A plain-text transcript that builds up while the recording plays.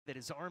That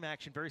his arm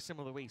action very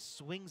similar to the way he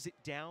swings it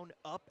down,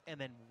 up,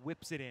 and then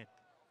whips it in.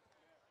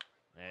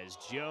 As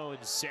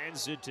Jones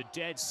sends it to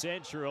dead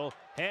central,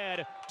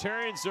 head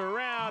turns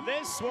around.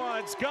 This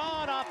one's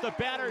gone off the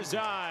batter's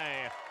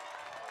eye.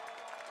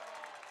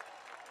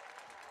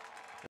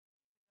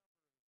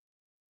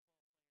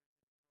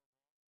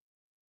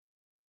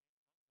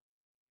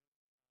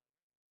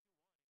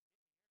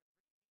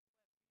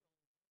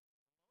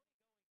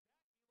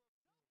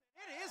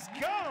 It is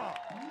gone.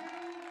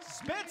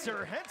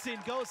 Spencer Henson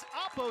goes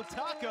oppo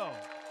taco.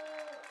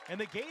 And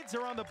the Gades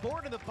are on the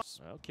board in the...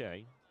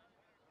 Okay.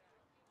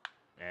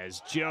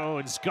 As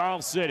Jones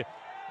golfs it,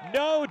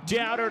 no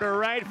doubter to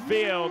right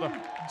field.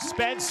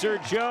 Spencer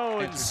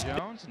Jones.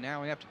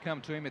 Now we have to come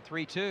to him at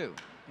 3-2.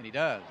 And he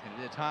does.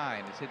 And it's high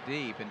and it's hit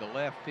deep into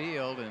left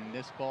field. And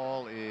this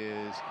ball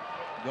is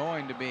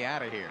going to be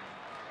out of here.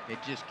 It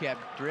just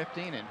kept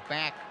drifting, and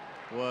back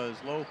was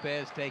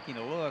Lopez taking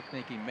a look,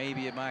 thinking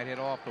maybe it might hit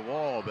off the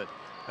wall, but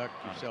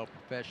tucked yourself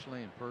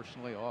professionally and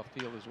personally off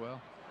field as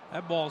well.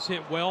 That ball's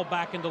hit well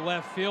back into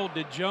left field.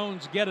 Did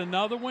Jones get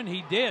another one?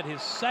 He did.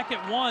 His second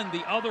one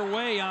the other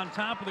way on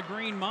top of the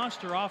green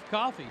monster off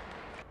Coffey.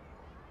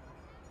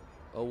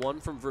 A one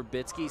from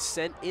Verbitsky,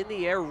 sent in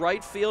the air,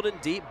 right field and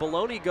deep.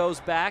 Baloney goes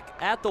back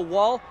at the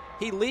wall.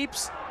 He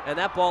leaps, and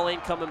that ball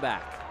ain't coming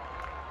back.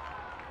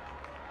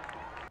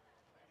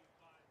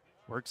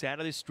 Works out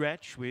of the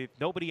stretch with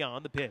nobody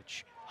on the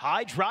pitch.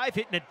 High drive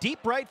hit in a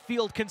deep right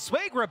field.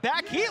 Consuegra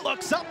back. He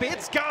looks up.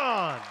 It's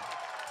gone.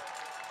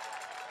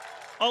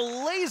 A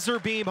laser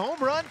beam home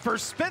run for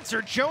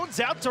Spencer Jones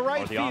out to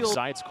right field. The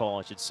offsides call,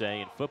 I should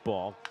say, in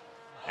football.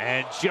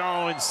 And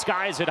Jones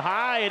skies it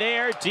high in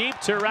air, deep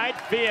to right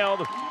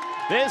field.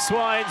 This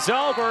one's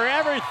over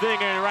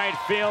everything in right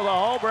field, a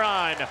home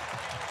run.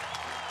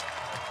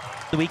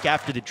 The week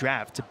after the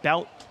draft,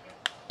 about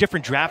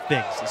different draft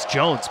things as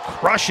Jones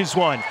crushes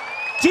one.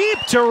 Deep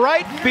to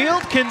right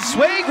field,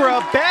 Consuegra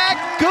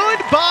back,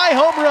 goodbye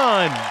home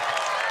run.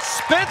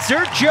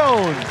 Spencer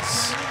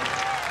Jones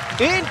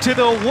into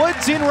the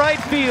woods in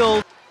right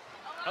field.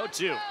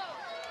 0-2. And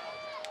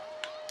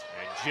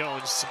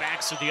Jones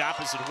smacks it the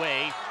opposite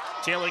way,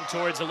 tailing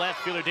towards the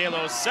left fielder De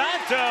Los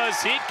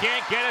Santos. He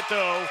can't get it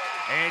though.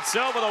 And it's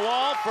over the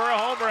wall for a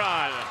home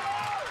run.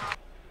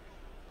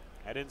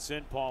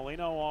 Edinson,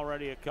 Paulino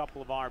already a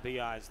couple of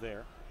RBIs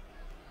there.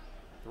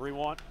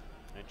 3-1.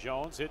 And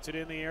Jones hits it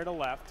in the air to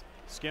left.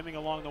 Skimming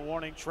along the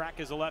warning track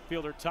is the left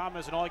fielder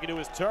Thomas, and all he can do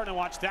is turn and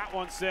watch that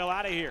one sail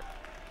out of here.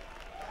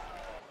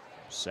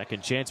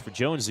 Second chance for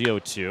Jones, the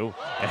 0-2.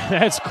 And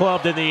that's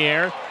clubbed in the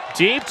air.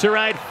 Deep to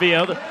right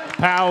field.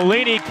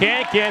 Paolini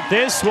can't get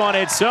this one.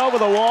 It's over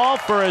the wall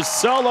for a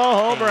solo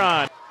home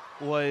run.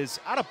 Was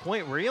at a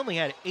point where he only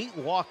had 8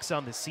 walks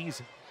on the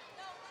season.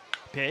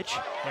 Pitch,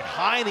 and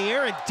high in the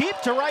air and deep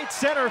to right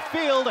center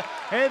field.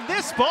 And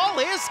this ball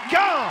is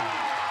gone.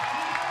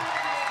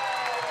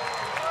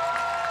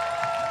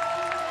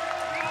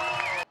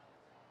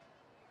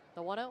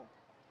 The 1-0.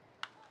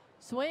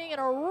 Swing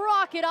and a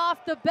rocket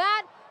off the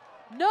bat.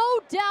 No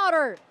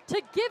doubter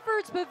to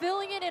Giffords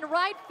Pavilion in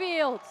right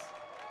field.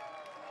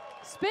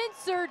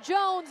 Spencer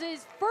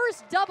Jones'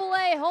 first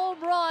Double-A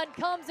home run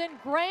comes in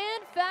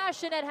grand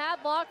fashion at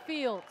Hadlock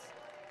Field.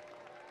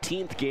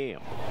 10th game.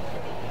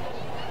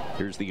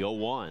 Here's the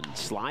 0-1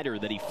 slider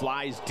that he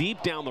flies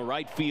deep down the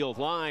right field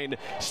line.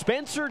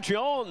 Spencer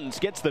Jones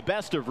gets the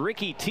best of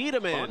Ricky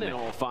Tiedemann in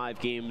all 5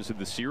 games of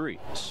the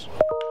series.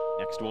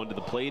 Next one to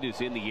the plate is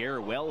in the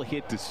air, well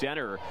hit to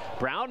center.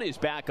 Brown is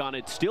back on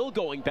it, still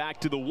going back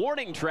to the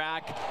warning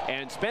track,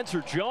 and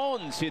Spencer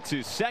Jones hits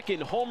his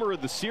second homer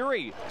of the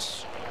series.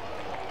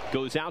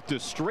 Goes out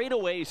to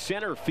straightaway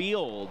center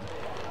field.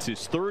 It's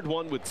his 3rd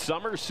one with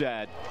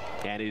Somerset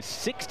and his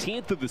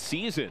 16th of the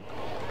season.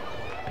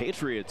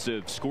 Patriots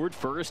have scored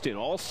first in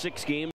all 6 games.